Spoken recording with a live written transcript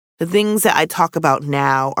the things that I talk about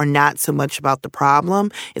now are not so much about the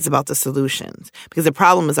problem, it's about the solutions, because the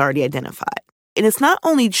problem is already identified. And it's not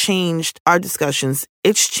only changed our discussions,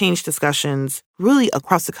 it's changed discussions really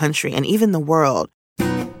across the country and even the world.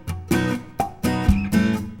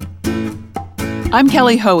 I'm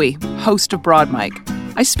Kelly Hoey, host of Broad Mic.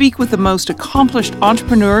 I speak with the most accomplished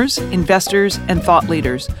entrepreneurs, investors, and thought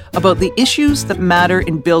leaders about the issues that matter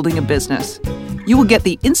in building a business. You will get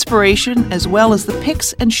the inspiration as well as the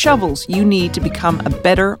picks and shovels you need to become a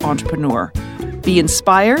better entrepreneur. Be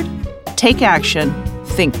inspired, take action,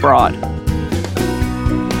 think broad.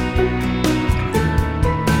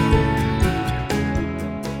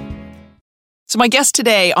 So my guest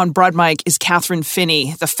today on Broad Mic is Catherine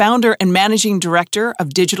Finney, the founder and managing director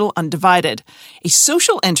of Digital Undivided, a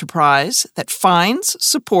social enterprise that finds,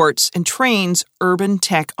 supports, and trains urban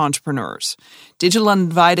tech entrepreneurs. Digital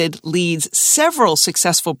Undivided leads several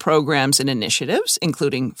successful programs and initiatives,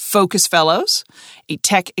 including Focus Fellows, a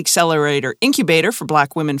tech accelerator incubator for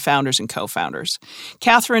Black women founders and co-founders.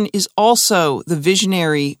 Catherine is also the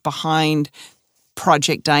visionary behind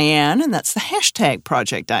Project Diane, and that's the hashtag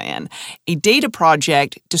Project Diane, a data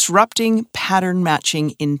project disrupting pattern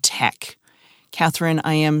matching in tech. Catherine,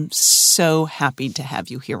 I am so happy to have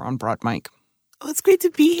you here on Broad Mic. Oh, it's great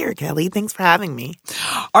to be here, Kelly. Thanks for having me.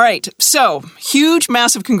 All right. So, huge,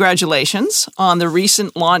 massive congratulations on the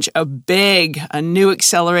recent launch of BIG, a new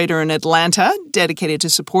accelerator in Atlanta dedicated to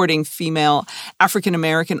supporting female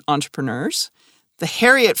African-American entrepreneurs. The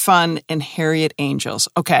Harriet Fund and Harriet Angels.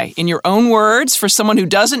 Okay, in your own words, for someone who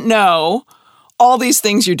doesn't know all these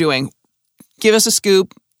things you're doing, give us a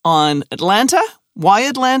scoop on Atlanta, why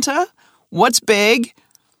Atlanta, what's BIG,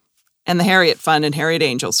 and the Harriet Fund and Harriet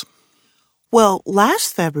Angels. Well,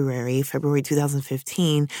 last February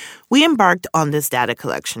 2015, we embarked on this data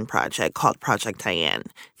collection project called Project Diane,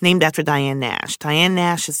 named after Diane Nash. Diane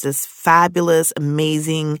Nash is this fabulous,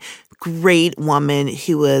 amazing, great woman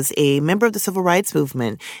who was a member of the civil rights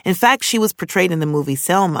movement. In fact, she was portrayed in the movie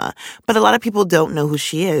Selma, but a lot of people don't know who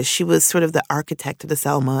she is. She was sort of the architect of the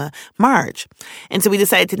Selma March. And so we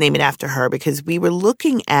decided to name it after her because we were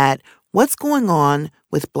looking at what's going on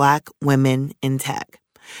with Black women in tech.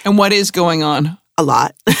 And what is going on? A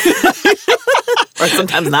lot. Or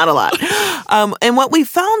sometimes not a lot. And what we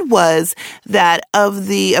found was that of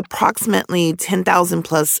the approximately 10,000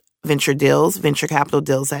 plus venture capital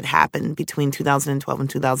deals that happened between 2012 and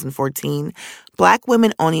 2014, Black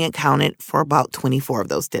women only accounted for about 24 of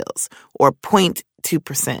those deals, or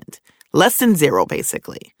 0.2%, less than zero,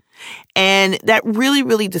 basically. And that really,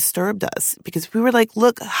 really disturbed us because we were like,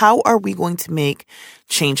 look, how are we going to make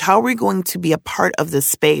change? How are we going to be a part of this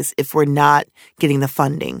space if we're not getting the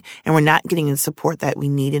funding and we're not getting the support that we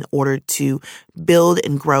need in order to build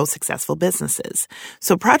and grow successful businesses?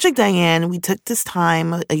 So Project Diane, we took this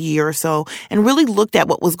time, a year or so, and really looked at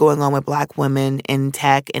what was going on with Black women in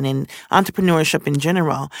tech and in entrepreneurship in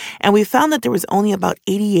general. And we found that there was only about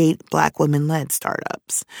 88 Black women-led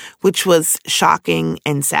startups, which was shocking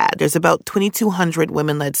and sad. There's about 2,200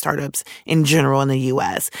 women-led startups in general in the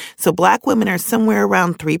U.S. So Black women are somewhere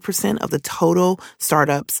around 3% of the total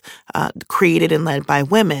startups created and led by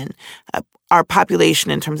women. Our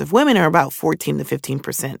population in terms of women are about 14 to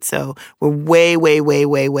 15%. So we're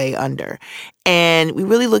way under. And we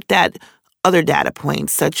really looked at other data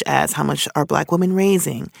points, such as how much are Black women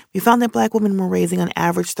raising. We found that Black women were raising on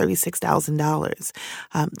average $36,000.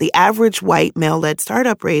 The average white male-led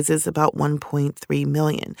startup raises about $1.3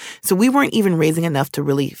 million. So we weren't even raising enough to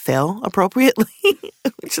really fail appropriately,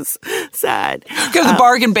 which is sad. Because the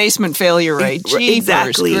bargain basement failure rate. Jeepers,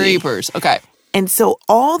 exactly. Creepers. Okay. And so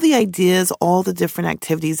all the ideas, all the different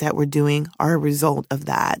activities that we're doing are a result of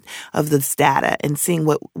that, of this data, and seeing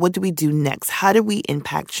what do we do next? How do we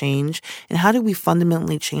impact change? And how do we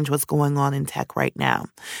fundamentally change what's going on in tech right now?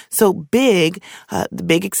 So BIG, the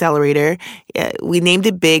BIG Accelerator, we named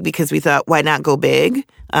it BIG because we thought, why not go big?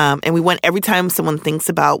 And we want every time someone thinks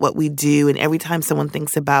about what we do and every time someone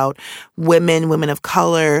thinks about women of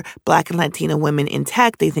color, Black and Latina women in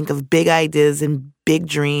tech, they think of big ideas and big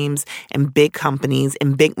dreams and big companies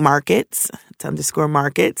and big markets. To underscore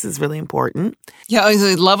markets is really important. Yeah,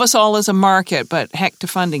 they love us all as a market, but heck to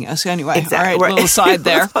funding us anyway. Exactly. All right, little side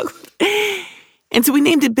there. And so we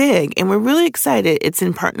named it BIG, and we're really excited. It's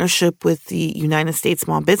in partnership with the United States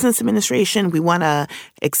Small Business Administration. We won a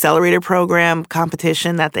accelerator program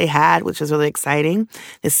competition that they had, which was really exciting.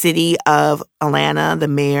 The city of Atlanta, the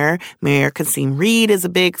Mayor Kasim Reed, is a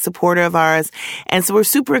big supporter of ours. And so we're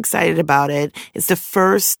super excited about it. It's the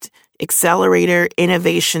first accelerator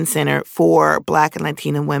innovation center for Black and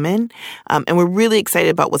Latina women. And we're really excited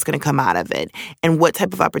about what's going to come out of it and what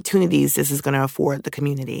type of opportunities this is going to afford the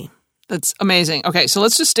community. That's amazing. Okay, so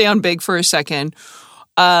let's just stay on big for a second.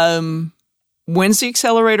 When's the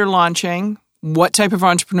accelerator launching? What type of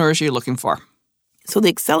entrepreneurs are you looking for? So the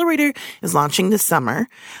accelerator is launching this summer.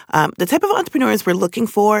 The type of entrepreneurs we're looking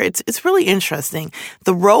for, it's really interesting.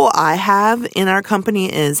 The role I have in our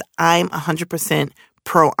company is I'm 100%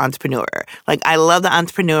 pro-entrepreneur. Like, I love the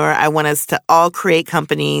entrepreneur. I want us to all create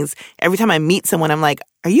companies. Every time I meet someone, I'm like,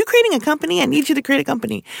 are you creating a company? I need you to create a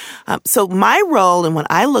company. So my role and what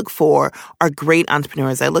I look for are great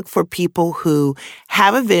entrepreneurs. I look for people who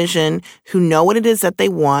have a vision, who know what it is that they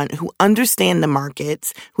want, who understand the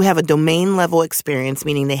markets, who have a domain level experience,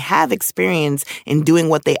 meaning they have experience in doing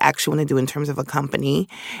what they actually want to do in terms of a company,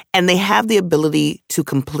 and they have the ability to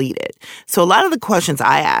complete it. So a lot of the questions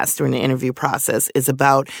I ask during the interview process is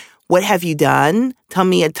about, what have you done? Tell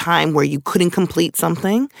me a time where you couldn't complete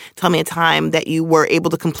something. Tell me a time that you were able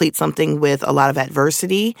to complete something with a lot of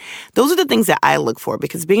adversity. Those are the things that I look for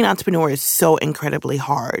because being an entrepreneur is so incredibly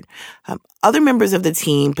hard. Other members of the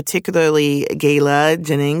team, particularly Gayla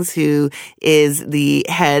Jennings, who is the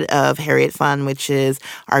head of Harriet Fund, which is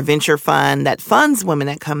our venture fund that funds women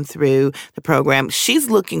that come through the program, she's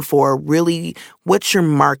looking for really, what's your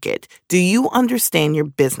market? Do you understand your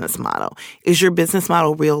business model? Is your business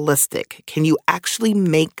model realistic? Can you actually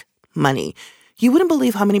make money? You wouldn't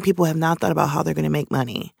believe how many people have not thought about how they're going to make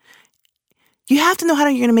money. You have to know how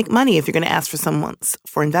you're going to make money if you're going to ask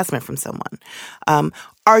for investment from someone.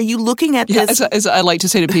 Are you looking at this? As I like to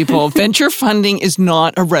say to people, venture funding is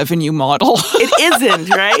not a revenue model. It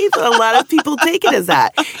isn't, right? A lot of people take it as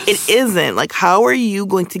that. It isn't. Like, how are you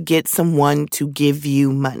going to get someone to give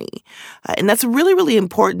you money? And that's a really, really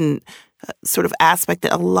important sort of aspect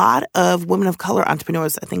that a lot of women of color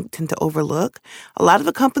entrepreneurs, I think, tend to overlook. A lot of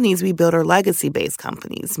the companies we build are legacy-based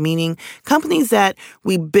companies, meaning companies that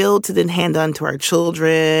we build to then hand on to our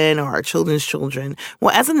children or our children's children.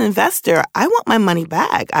 Well, as an investor, I want my money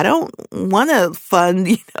back. I don't want to fund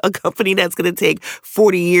a company that's going to take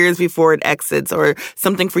 40 years before it exits or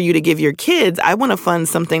something for you to give your kids. I want to fund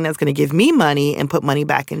something that's going to give me money and put money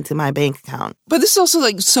back into my bank account. But this is also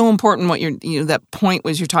like so important what that point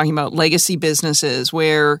was you're talking about legacy businesses,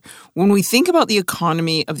 where when we think about the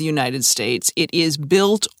economy of the United States, it is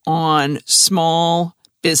built on small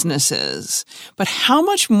businesses. But how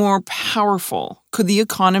much more powerful could the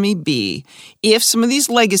economy be if some of these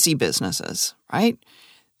legacy businesses, right,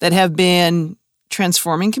 that have been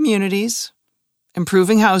transforming communities,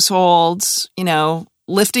 improving households,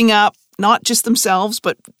 lifting up not just themselves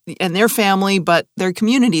and their family, but their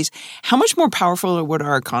communities. How much more powerful would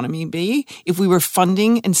our economy be if we were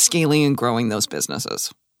funding and scaling and growing those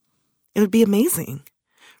businesses? It would be amazing,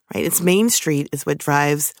 right? It's Main Street is what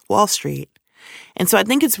drives Wall Street. And so I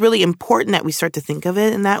think it's really important that we start to think of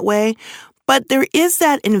it in that way. But there is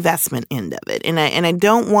that investment end of it. And I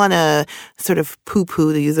don't want to sort of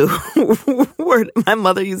poo-poo, to use a word my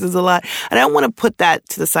mother uses a lot. I don't want to put that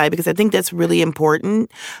to the side because I think that's really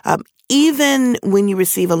important. Even when you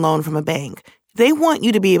receive a loan from a bank, they want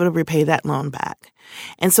you to be able to repay that loan back.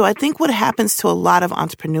 And so I think what happens to a lot of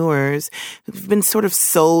entrepreneurs who've been sort of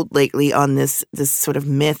sold lately on this sort of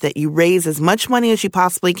myth that you raise as much money as you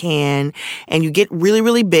possibly can and you get really,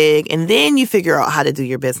 really big and then you figure out how to do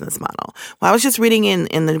your business model. Well, I was just reading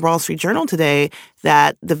in the Wall Street Journal today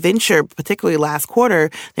that the venture, particularly last quarter,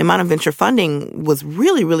 the amount of venture funding was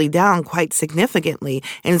really, really down quite significantly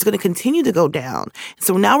and it's going to continue to go down.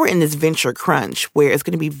 So now we're in this venture crunch where it's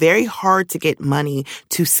going to be very hard to get money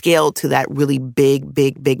to scale to that really big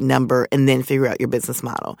number and then figure out your business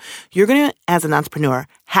model. You're going to, as an entrepreneur,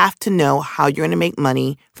 have to know how you're going to make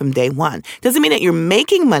money from day one. Doesn't mean that you're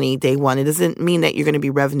making money day one. It doesn't mean that you're going to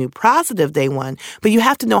be revenue positive day one, but you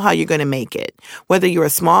have to know how you're going to make it, whether you're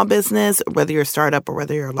a small business, whether you're a startup, or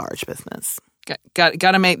whether you're a large business. Got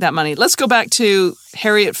to make that money. Let's go back to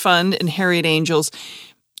Harriet Fund and Harriet Angels.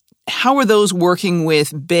 How are those working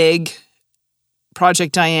with Big,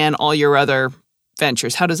 Project Diane, all your other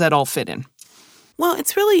ventures? How does that all fit in? Well,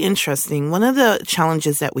 it's really interesting. One of the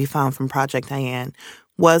challenges that we found from Project Diane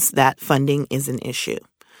was that funding is an issue.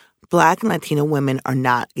 Black and Latino women are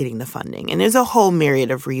not getting the funding. And there's a whole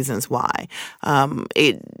myriad of reasons why.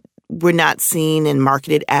 We're not seen and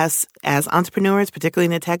marketed as entrepreneurs, particularly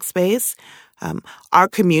in the tech space. Our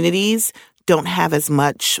communities don't have as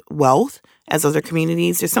much wealth as other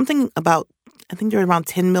communities. There's something about, I think there are around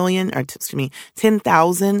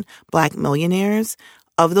 10,000 Black millionaires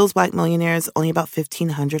of those Black millionaires, only about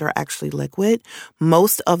 1,500 are actually liquid.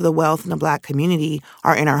 Most of the wealth in the Black community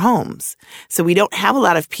are in our homes. So we don't have a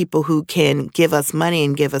lot of people who can give us money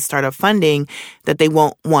and give us startup funding that they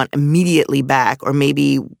won't want immediately back, or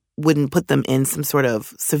maybe wouldn't put them in some sort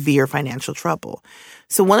of severe financial trouble.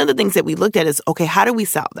 So one of the things that we looked at is, okay, how do we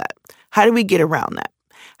solve that? How do we get around that?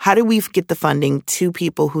 How do we get the funding to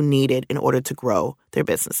people who need it in order to grow their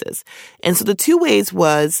businesses? And so the two ways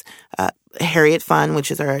was Harriet Fund,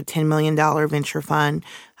 which is our $10 million venture fund.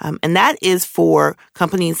 And that is for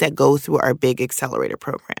companies that go through our big accelerator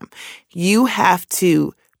program. You have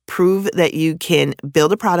to prove that you can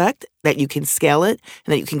build a product, that you can scale it,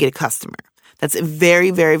 and that you can get a customer. That's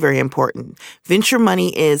very, very, very important. Venture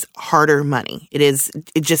money is harder money.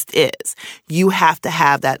 It just is. You have to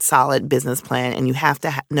have that solid business plan, and you have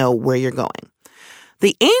to know where you're going.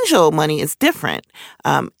 The angel money is different.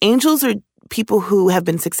 Angels are people who have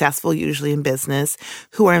been successful, usually in business,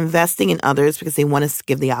 who are investing in others because they want to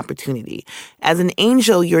give the opportunity. As an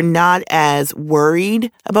angel, you're not as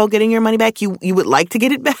worried about getting your money back. You would like to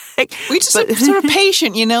get it back. We just sort of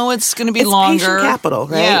patient, it's going to be longer. It's patient capital,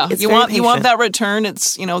 right? Yeah, you want that return.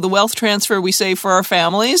 It's the wealth transfer we save for our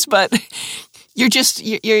families, but you're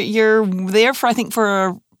there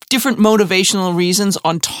for different motivational reasons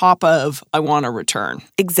on top of I want a return.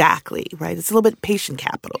 Exactly, right? It's a little bit patient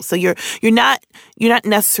capital. So you're not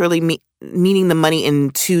necessarily needing the money in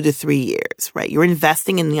 2 to 3 years, right? You're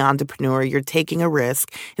investing in the entrepreneur. You're taking a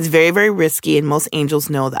risk. It's very, very risky, and most angels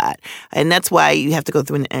know that. And that's why you have to go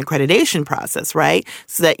through an accreditation process, right?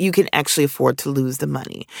 So that you can actually afford to lose the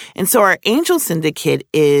money. And so our angel syndicate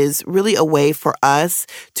is really a way for us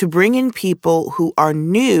to bring in people who are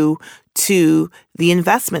new to the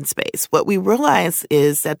investment space. What we realize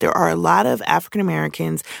is that there are a lot of African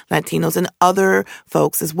Americans, Latinos, and other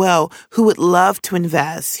folks as well who would love to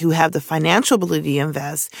invest, who have the financial ability to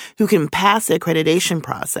invest, who can pass the accreditation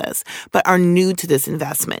process, but are new to this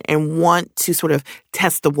investment and want to sort of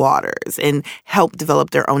test the waters and help develop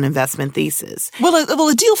their own investment thesis. Well,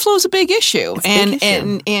 a deal flow is a big issue.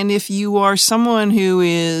 And if you are someone who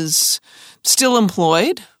is still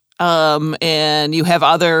employed, and you have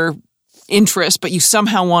other interest, but you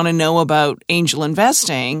somehow want to know about angel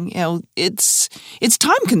investing, it's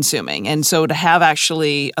time consuming. And so to have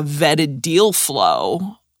actually a vetted deal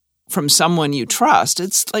flow from someone you trust,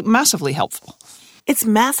 it's like massively helpful. It's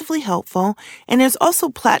massively helpful. And there's also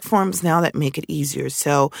platforms now that make it easier.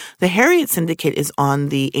 So the Harriet Syndicate is on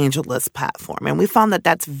the AngelList platform. And we found that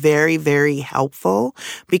that's very, very helpful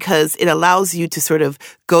because it allows you to sort of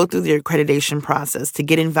go through the accreditation process to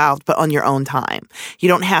get involved, but on your own time. You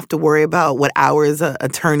don't have to worry about what hours an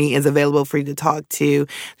attorney is available for you to talk to.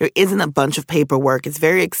 There isn't a bunch of paperwork. It's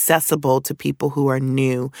very accessible to people who are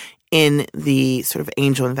new in the sort of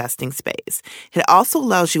angel investing space. It also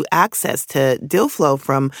allows you access to deal flow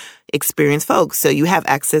from experienced folks. So you have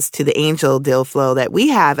access to the angel deal flow that we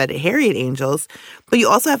have at Harriet Angels, but you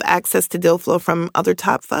also have access to deal flow from other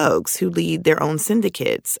top folks who lead their own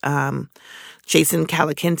syndicates. Jason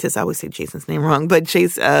Calacanis, I always say Jason's name wrong, but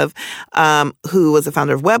Chase who was the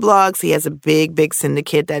founder of Weblogs. He has a big, big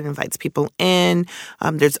syndicate that invites people in.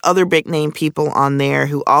 There's other big name people on there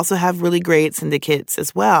who also have really great syndicates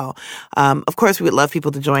as well. Of course, we would love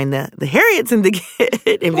people to join the Harriet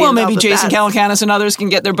Syndicate. Well, maybe Jason Calacanis and others can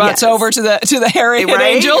get their butts over to the Harriet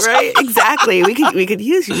Angels. Right, exactly. We could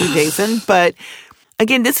use you, Jason, but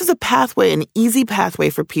again, this is a pathway, an easy pathway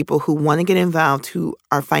for people who want to get involved, who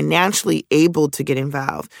are financially able to get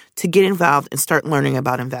involved and start learning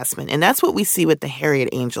about investment. And that's what we see with the Harriet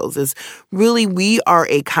Angels is really we are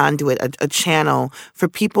a conduit, a channel for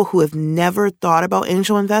people who have never thought about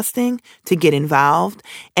angel investing to get involved.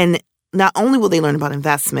 And not only will they learn about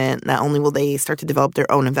investment, not only will they start to develop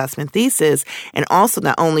their own investment thesis, and also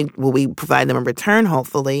not only will we provide them a return,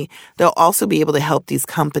 hopefully, they'll also be able to help these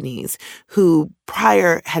companies who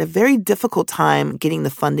prior had a very difficult time getting the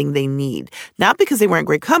funding they need. Not because they weren't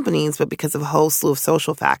great companies, but because of a whole slew of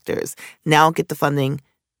social factors. Now get the funding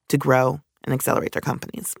to grow and accelerate their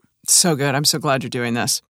companies. So good. I'm so glad you're doing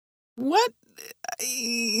this. Let's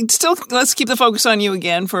keep the focus on you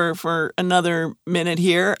again for another minute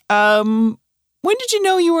here. When did you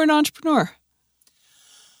know you were an entrepreneur?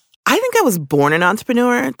 I think I was born an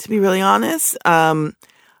entrepreneur, to be really honest. In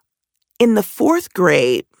the 4th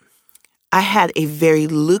grade, I had a very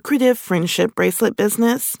lucrative friendship bracelet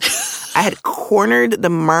business. I had cornered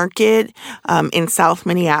the market in South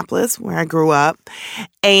Minneapolis, where I grew up,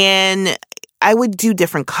 and I would do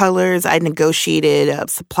different colors. I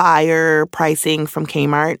negotiated supplier pricing from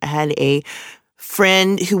Kmart. I had a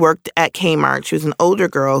friend who worked at Kmart. She was an older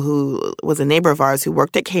girl who was a neighbor of ours who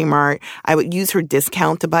worked at Kmart. I would use her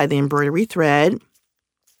discount to buy the embroidery thread.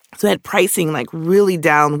 So I had pricing like really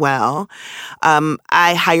down well.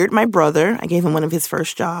 I hired my brother. I gave him one of his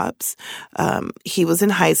first jobs. He was in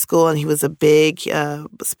high school and he was a big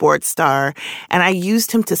sports star. And I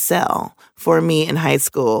used him to sell for me in high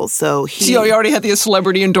school. So you already had the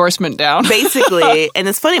celebrity endorsement down. Basically. And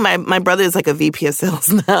it's funny, my brother is like a VP of sales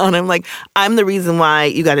now. And I'm like, I'm the reason why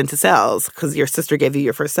you got into sales because your sister gave you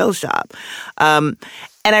your first sales job.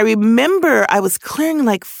 And I remember I was clearing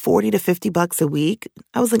like $40 to $50 a week.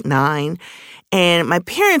 I was like 9. And my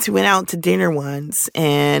parents went out to dinner once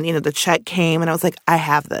and, the check came and I was like, I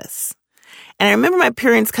have this. And I remember my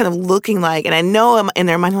parents kind of looking like, and I know in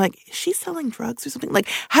their mind, like, is she selling drugs or something? Like,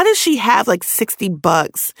 how does she have like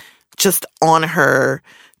 $60 just on her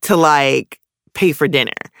to like pay for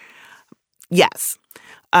dinner? Yes.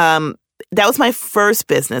 That was my first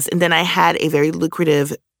business. And then I had a very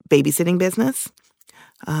lucrative babysitting business.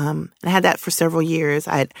 And I had that for several years.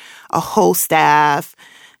 I had a whole staff,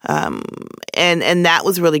 and that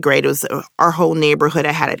was really great. It was our whole neighborhood.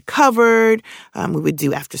 I had it covered. We would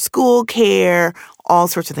do after school care, all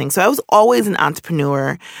sorts of things. So I was always an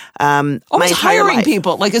entrepreneur. Always hiring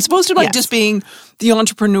people. Like it's supposed to be like Yes. just being the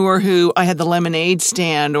entrepreneur who I had the lemonade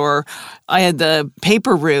stand or I had the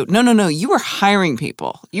paper route. No. You were hiring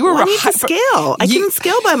people. You were I need to scale. I couldn't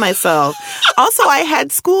scale by myself. Also, I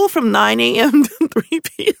had school from 9 a.m. to 3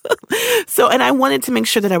 p.m. So, and I wanted to make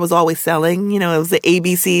sure that I was always selling. It was the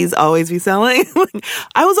ABCs, always be selling.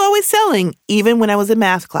 I was always selling, even when I was in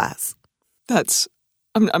math class.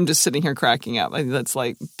 I'm just sitting here cracking up. I think that's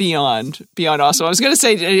like beyond awesome. I was going to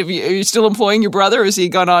say, are you still employing your brother or has he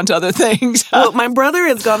gone on to other things? Well, my brother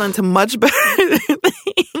has gone on to much better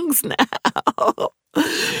things now.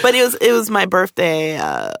 But it was my birthday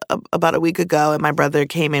about a week ago, and my brother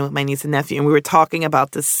came in with my niece and nephew, and we were talking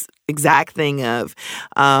about this exact thing of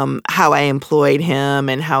how I employed him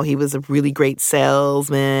and how he was a really great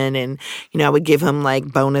salesman, and I would give him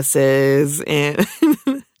like bonuses and.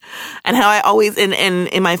 And how I always, and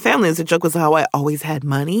in my family, the joke was how I always had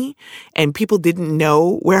money and people didn't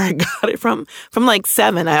know where I got it from. From like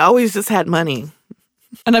 7, I always just had money.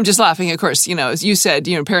 And I'm just laughing, of course, as you said,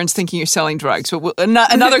 parents thinking you're selling drugs. But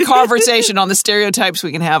another conversation on the stereotypes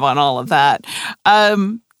we can have on all of that.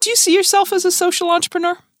 Do you see yourself as a social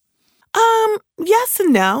entrepreneur? Yes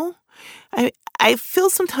and no. I feel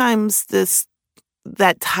sometimes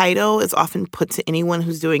that title is often put to anyone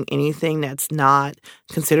who's doing anything that's not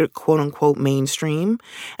considered quote unquote mainstream.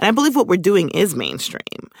 And I believe what we're doing is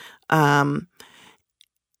mainstream. I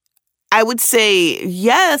would say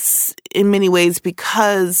yes, in many ways,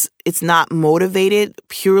 because it's not motivated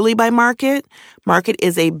purely by market. Market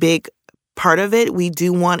is a big part of it. We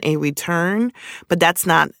do want a return, but that's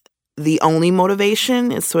not the only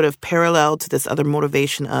motivation. It's sort of parallel to this other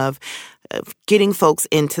motivation of getting folks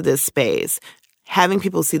into this space, having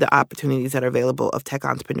people see the opportunities that are available of tech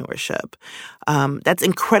entrepreneurship. That's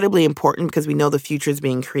incredibly important because we know the future is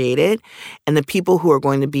being created and the people who are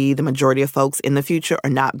going to be the majority of folks in the future are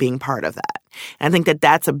not being part of that. And I think that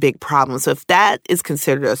that's a big problem. So if that is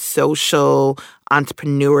considered a social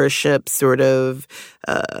entrepreneurship sort of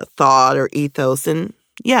thought or ethos, then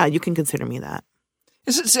yeah, you can consider me that.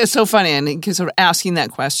 It's so funny, and sort of asking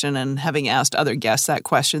that question and having asked other guests that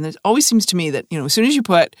question, it always seems to me that, as soon as you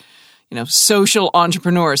put social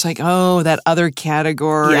entrepreneurs, like, oh, that other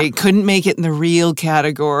category couldn't make it in the real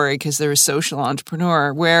category because they're a social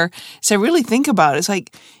entrepreneur. Where, so I really think about it, it's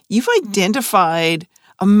like you've identified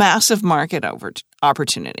a massive market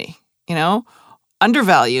opportunity,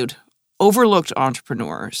 undervalued, overlooked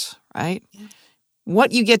entrepreneurs, right? Yeah.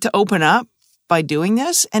 What you get to open up by doing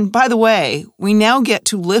this. And by the way, we now get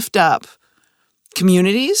to lift up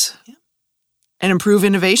communities and improve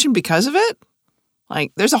innovation because of it.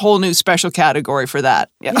 Like, there's a whole new special category for that.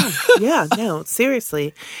 Yeah, no,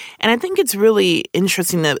 seriously. And I think it's really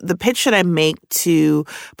interesting that the pitch that I make to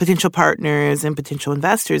potential partners and potential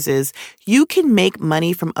investors is you can make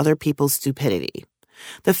money from other people's stupidity.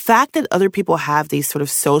 The fact that other people have these sort of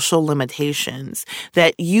social limitations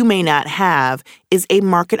that you may not have is a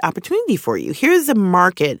market opportunity for you. Here's a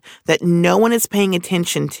market that no one is paying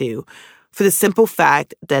attention to for the simple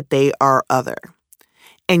fact that they are other.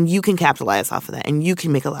 And you can capitalize off of that, and you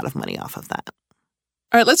can make a lot of money off of that.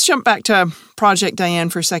 All right, let's jump back to Project Diane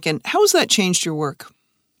for a second. How has that changed your work?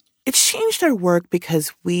 It's changed our work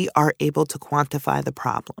because we are able to quantify the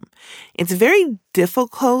problem. It's very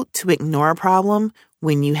difficult to ignore a problem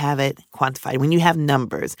when you have it quantified, when you have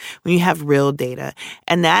numbers, when you have real data.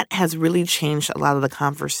 And that has really changed a lot of the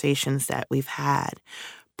conversations that we've had.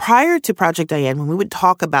 prior to Project Diane, when we would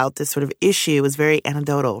talk about this sort of issue, it was very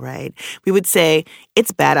anecdotal, right? We would say,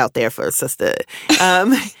 it's bad out there for a sister.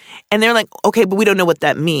 And they're like, okay, but we don't know what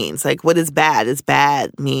that means. Like, what is bad? Is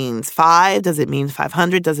bad means 5? Does it mean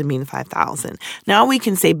 500? Does it mean 5,000? Now we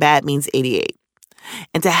can say bad means 88.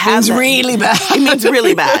 And to have means really bad. It means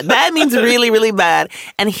really bad. Bad means really, really bad.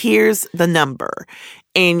 And here's the number.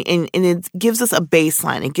 And it gives us a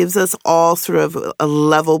baseline. It gives us all sort of a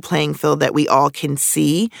level playing field that we all can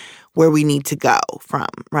see where we need to go from,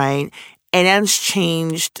 right? And that's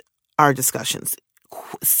changed our discussions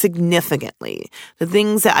significantly. The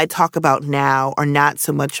things that I talk about now are not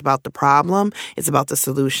so much about the problem, it's about the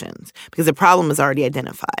solutions, because the problem is already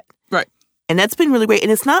identified. Right. And that's been really great.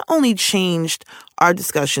 And it's not only changed our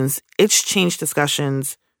discussions, it's changed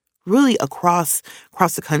discussions really across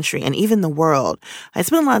the country and even the world. I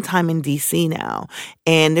spend a lot of time in D.C. now,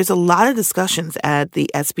 and there's a lot of discussions at the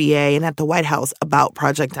SBA and at the White House about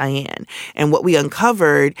Project Diane and what we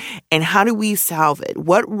uncovered and how do we solve it?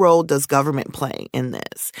 What role does government play in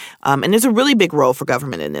this? And there's a really big role for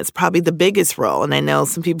government in this, probably the biggest role. And I know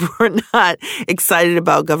some people are not excited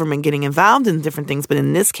about government getting involved in different things, but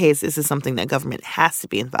in this case, this is something that government has to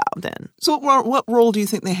be involved in. So what role do you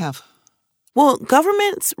think they have? Well,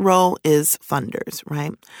 government's role is funders,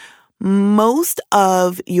 right? Most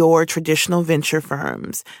of your traditional venture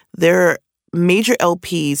firms, their major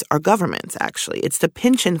LPs are governments, actually. It's the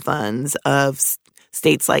pension funds of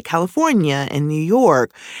states like California and New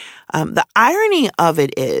York. The irony of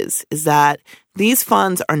it is that these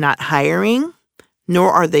funds are not hiring,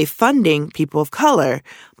 nor are they funding people of color,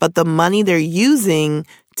 but the money they're using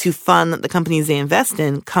to fund the companies they invest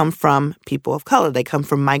in come from people of color. They come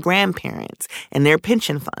from my grandparents and their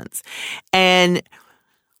pension funds. And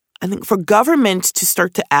I think for government to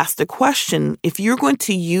start to ask the question, if you're going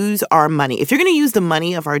to use our money, if you're going to use the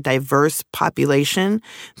money of our diverse population,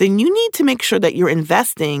 then you need to make sure that you're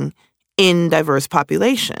investing in diverse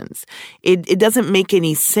populations. It doesn't make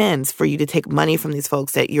any sense for you to take money from these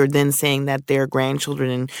folks that you're then saying that their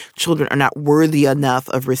grandchildren and children are not worthy enough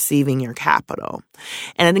of receiving your capital.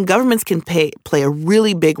 And I think governments can play a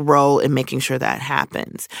really big role in making sure that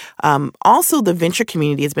happens. Also, the venture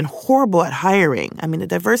community has been horrible at hiring. I mean, the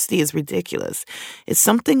diversity is ridiculous. It's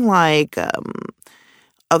something like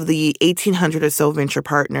of the 1,800 or so venture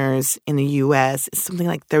partners in the U.S., it's something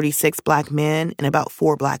like 36 Black men and about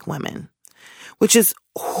 4 Black women, which is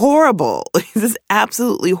horrible. This is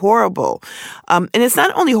absolutely horrible. And it's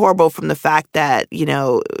not only horrible from the fact that,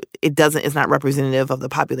 it's not representative of the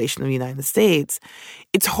population of the United States.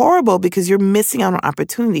 It's horrible because you're missing out on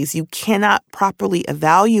opportunities. You cannot properly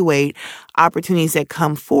evaluate opportunities that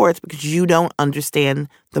come forth because you don't understand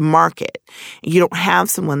the market. You don't have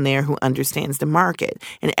someone there who understands the market.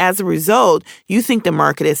 And as a result, you think the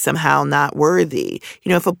market is somehow not worthy.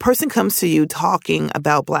 If a person comes to you talking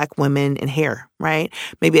about Black women and hair, right?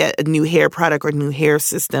 Maybe a new hair product or a new hair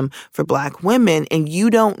system for Black women, and you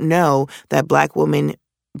don't know that Black women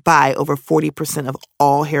buy over 40% of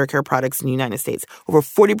all hair care products in the United States, over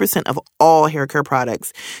 40% of all hair care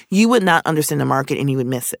products, you would not understand the market and you would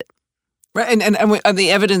miss it. Right. And the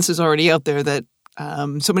evidence is already out there that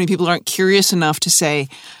so many people aren't curious enough to say,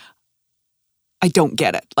 I don't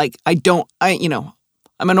get it. Like, I'm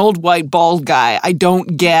an old white bald guy. I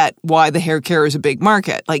don't get why the hair care is a big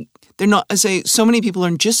market. Like, so many people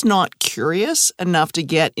are just not curious enough to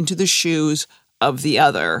get into the shoes of the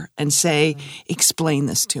other and say, explain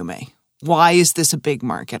this to me. Why is this a big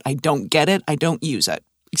market? I don't get it. I don't use it.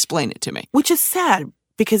 Explain it to me. Which is sad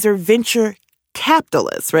because they're venture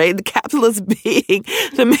capitalists, right? The capitalist being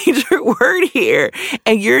the major word here.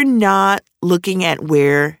 And you're not looking at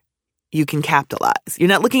where you can capitalize. You're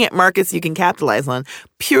not looking at markets you can capitalize on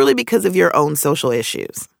purely because of your own social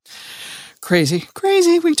issues. Crazy.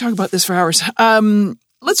 We can talk about this for hours.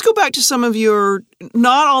 Let's go back to some of your,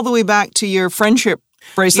 not all the way back to your friendship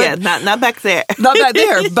bracelet. Yeah, not back there. Not back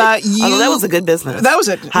there, but you... Although that was a good business. That was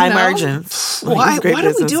it. High margins. Why are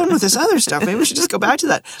we dealing with this other stuff? Maybe we should just go back to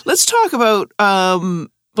that. Let's talk about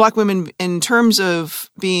Black women in terms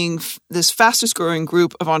of being this fastest growing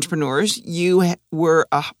group of entrepreneurs. You were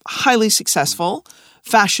a highly successful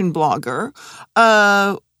fashion blogger.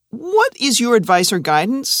 What is your advice or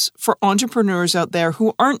guidance for entrepreneurs out there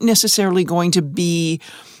who aren't necessarily going to be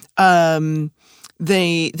the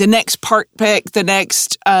next Part Pick, the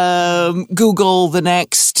next Google, the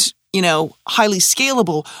next, highly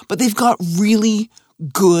scalable, but they've got really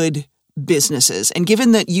good businesses? And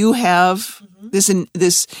given that you have this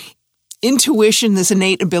intuition, this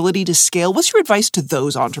innate ability to scale, what's your advice to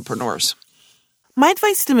those entrepreneurs? My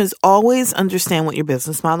advice to them is always understand what your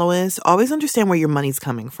business model is. Always understand where your money's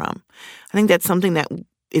coming from. I think that's something that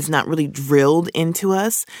is not really drilled into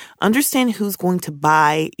us, understand who's going to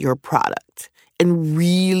buy your product and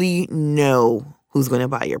really know who's going to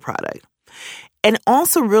buy your product. And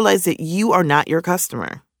also realize that you are not your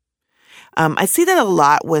customer. I see that a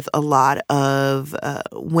lot with a lot of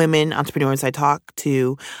women entrepreneurs I talk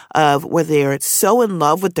to, of where they're so in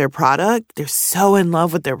love with their product. They're so in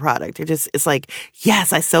love with their product. It's like,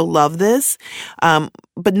 yes, I so love this,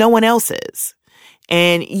 but no one else is.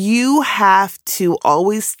 And you have to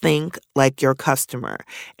always think like your customer.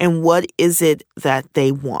 And what is it that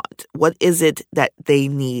they want? What is it that they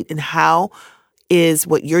need? And how is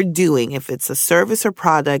what you're doing, if it's a service or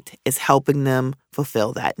product, is helping them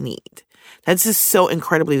fulfill that need? That's just so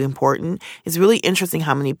incredibly important. It's really interesting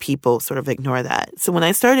how many people sort of ignore that. So when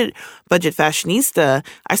I started Budget Fashionista,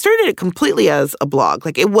 I started it completely as a blog.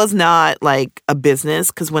 Like, it was not like a business,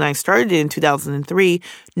 because when I started it in 2003,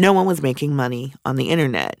 no one was making money on the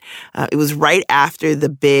internet. It was right after the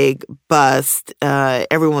big bust.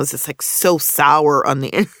 Everyone was just like so sour on the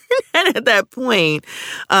internet at that point.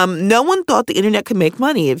 No one thought the internet could make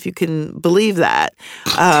money, if you can believe that.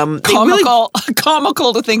 Comical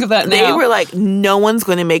to think of that now. They were like, no one's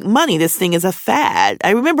going to make money. This thing is a fad.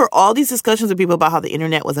 I remember all these discussions with people about how the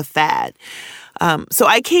internet was a fad. So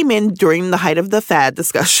I came in during the height of the fad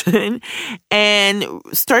discussion and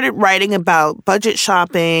started writing about budget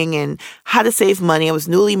shopping and how to save money. I was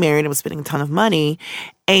newly married. I was spending a ton of money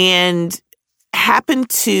and happened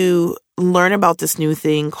to learn about this new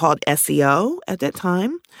thing called SEO at that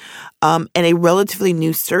time, and a relatively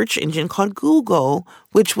new search engine called Google,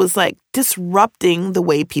 which was like disrupting the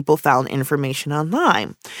way people found information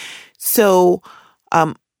online. So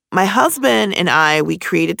my husband and I, we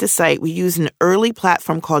created the site. We used an early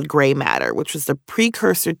platform called Gray Matter, which was the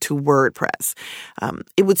precursor to WordPress.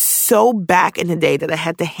 It was so back in the day that I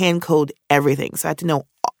had to hand code everything. So I had to know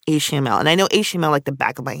HTML. And I know HTML like the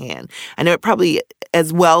back of my hand. I know it probably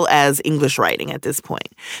as well as English writing at this point.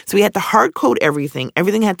 So we had to hard code everything.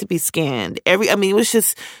 Everything had to be scanned. It was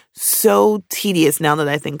just so tedious now that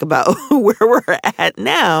I think about where we're at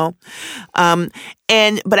now. But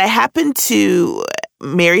I happened to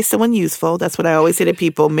marry someone useful. That's what I always say to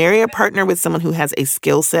people. Marry a partner with someone who has a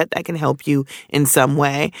skill set that can help you in some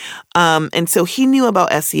way. And so he knew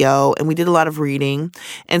about SEO, and we did a lot of reading.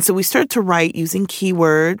 And so we started to write using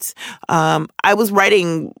keywords. I was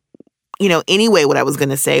writing, anyway what I was going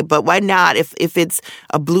to say, but why not? If it's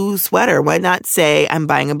a blue sweater, why not say I'm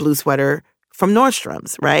buying a blue sweater from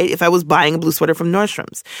Nordstrom's, right? If I was buying a blue sweater from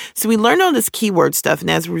Nordstrom's. So we learned all this keyword stuff.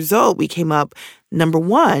 And as a result, we came up number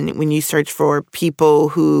one when you search for people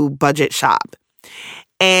who budget shop.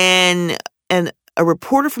 And a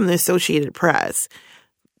reporter from the Associated Press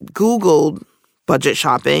Googled budget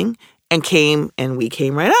shopping and we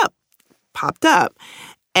came right up, popped up.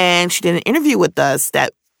 And she did an interview with us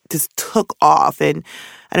that just took off. And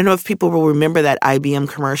I don't know if people will remember that IBM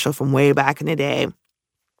commercial from way back in the day,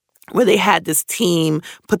 where they had this team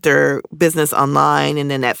put their business online. And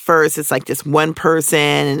then at first it's like just one person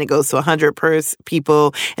and it goes to 100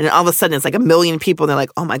 people. And then all of a sudden it's like 1 million people. And they're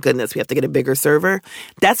like, oh my goodness, we have to get a bigger server.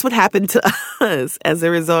 That's what happened to us as a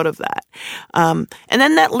result of that. And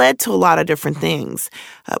then that led to a lot of different things.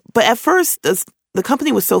 But at first, the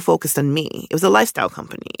company was so focused on me. It was a lifestyle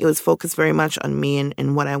company. It was focused very much on me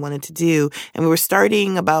and what I wanted to do. And we were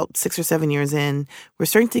starting about 6 or 7 years in. We're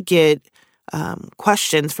starting to get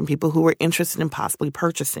questions from people who were interested in possibly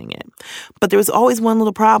purchasing it. But there was always one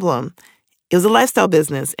little problem. It was a lifestyle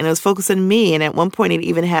business, and it was focused on me. And at one point, it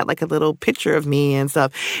even had like a little picture of me and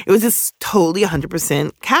stuff. It was just totally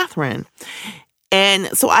 100% Catherine. And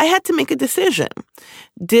so I had to make a decision.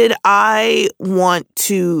 Did I want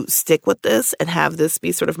to stick with this and have this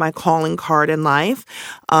be sort of my calling card in life,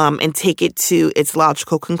 and take it to its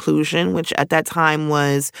logical conclusion, which at that time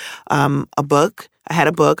was a book. I had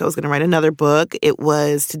a book. I was going to write another book. It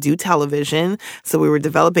was to do television. So we were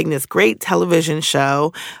developing this great television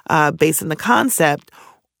show based on the concept.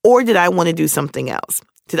 Or did I want to do something else?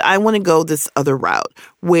 Did I want to go this other route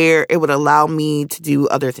where it would allow me to do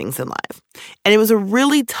other things in life? And it was a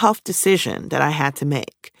really tough decision that I had to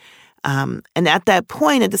make. And at that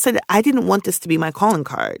point, I decided I didn't want this to be my calling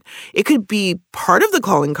card. It could be part of the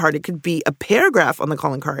calling card. It could be a paragraph on the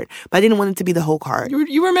calling card, but I didn't want it to be the whole card.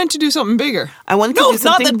 You were meant to do something bigger. I wanted to do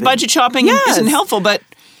something not that budget shopping isn't helpful, but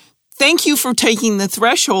thank you for taking the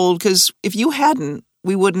threshold, because if you hadn't,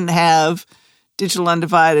 we wouldn't have Digital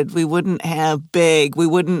Undivided. We wouldn't have Big. We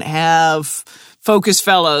wouldn't have Focus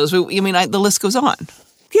Fellows. The list goes on.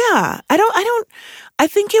 Yeah. I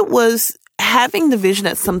think it was having the vision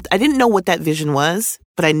that I didn't know what that vision was,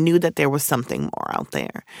 but I knew that there was something more out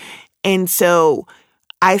there. And so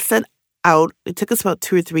I said, out. It took us about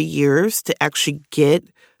 2 or 3 years to actually get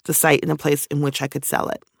the site in a place in which I could sell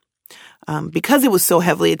it. Because it was so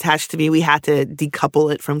heavily attached to me, we had to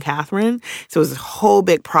decouple it from Catherine. So it was a whole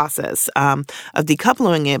big process of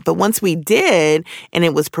decoupling it. But once we did and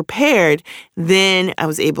it was prepared, then I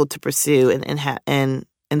was able to pursue and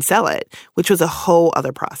sell it, which was a whole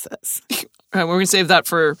other process. All right, we're going to save that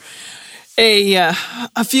for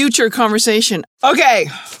a future conversation. Okay,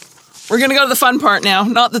 we're going to go to the fun part now.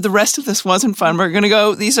 Not that the rest of this wasn't fun. We're going to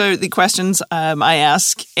go. These are the questions I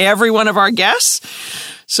ask every one of our guests.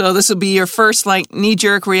 So this will be your first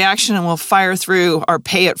knee-jerk reaction, and we'll fire through our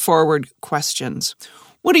pay-it-forward questions.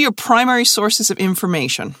 What are your primary sources of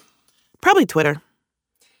information? Probably Twitter.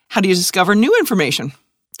 How do you discover new information?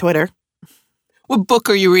 Twitter. What book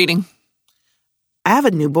are you reading? I have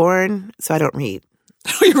a newborn, so I don't read.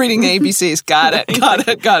 You're reading the ABCs. Got it.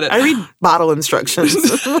 I read bottle instructions.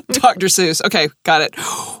 Dr. Seuss. Okay, got it.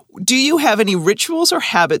 Do you have any rituals or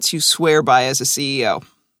habits you swear by as a CEO?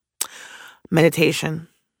 Meditation.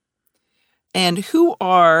 And who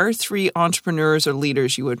are 3 entrepreneurs or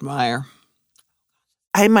leaders you admire?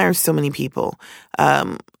 I admire so many people.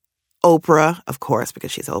 Oprah, of course,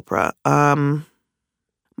 because she's Oprah.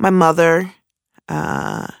 My mother,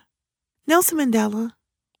 Nelson Mandela.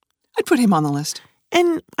 I'd put him on the list.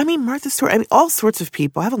 And, Martha Stewart. All sorts of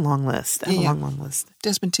people. I have a long list. Long list.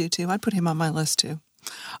 Desmond Tutu. I'd put him on my list, too.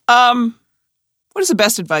 What is the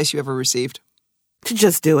best advice you ever received? To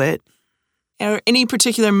just do it. Are any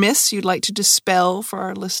particular myths you'd like to dispel for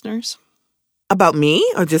our listeners? About me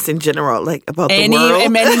or just in general, about the world?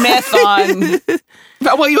 Any myth on...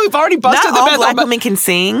 Well, you've already busted Not the all myth. Black women can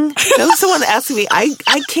sing. Someone asked me, I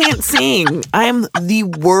can't sing. I am the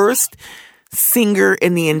worst singer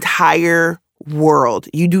in the entire world.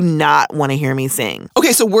 You do not want to hear me sing.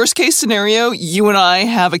 Okay, so worst case scenario, you and I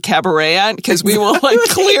have a cabaret act because we will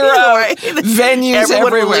clear out Right. venues Everyone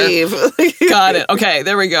everywhere. will leave. Got it. Okay,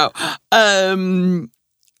 there we go.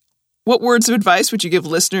 What words of advice would you give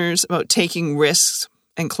listeners about taking risks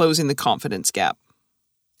and closing the confidence gap?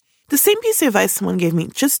 The same piece of advice someone gave me,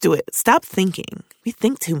 just do it. Stop thinking. We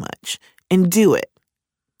think too much. And do it.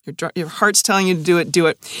 Your heart's telling you to do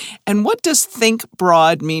it. And what does think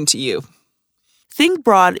broad mean to you? Think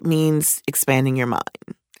broad means expanding your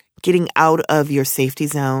mind, getting out of your safety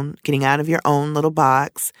zone, getting out of your own little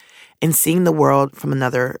box, and seeing the world from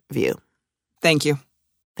another view. Thank you.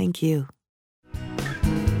 Thank you.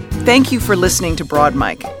 Thank you for listening to Broad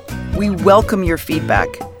Mic. We welcome your feedback.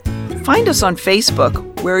 Find us on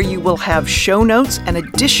Facebook, where you will have show notes and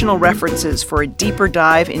additional references for a deeper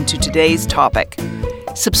dive into today's topic.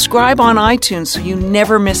 Subscribe on iTunes so you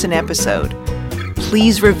never miss an episode.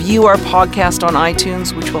 Please review our podcast on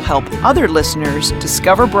iTunes, which will help other listeners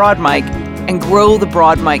discover Broad Mic and grow the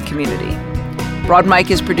Broad Mic community. Broad Mic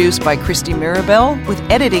is produced by Christy Mirabel with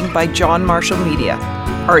editing by John Marshall Media.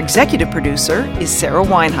 Our executive producer is Sarah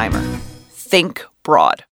Weinheimer. Think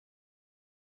broad.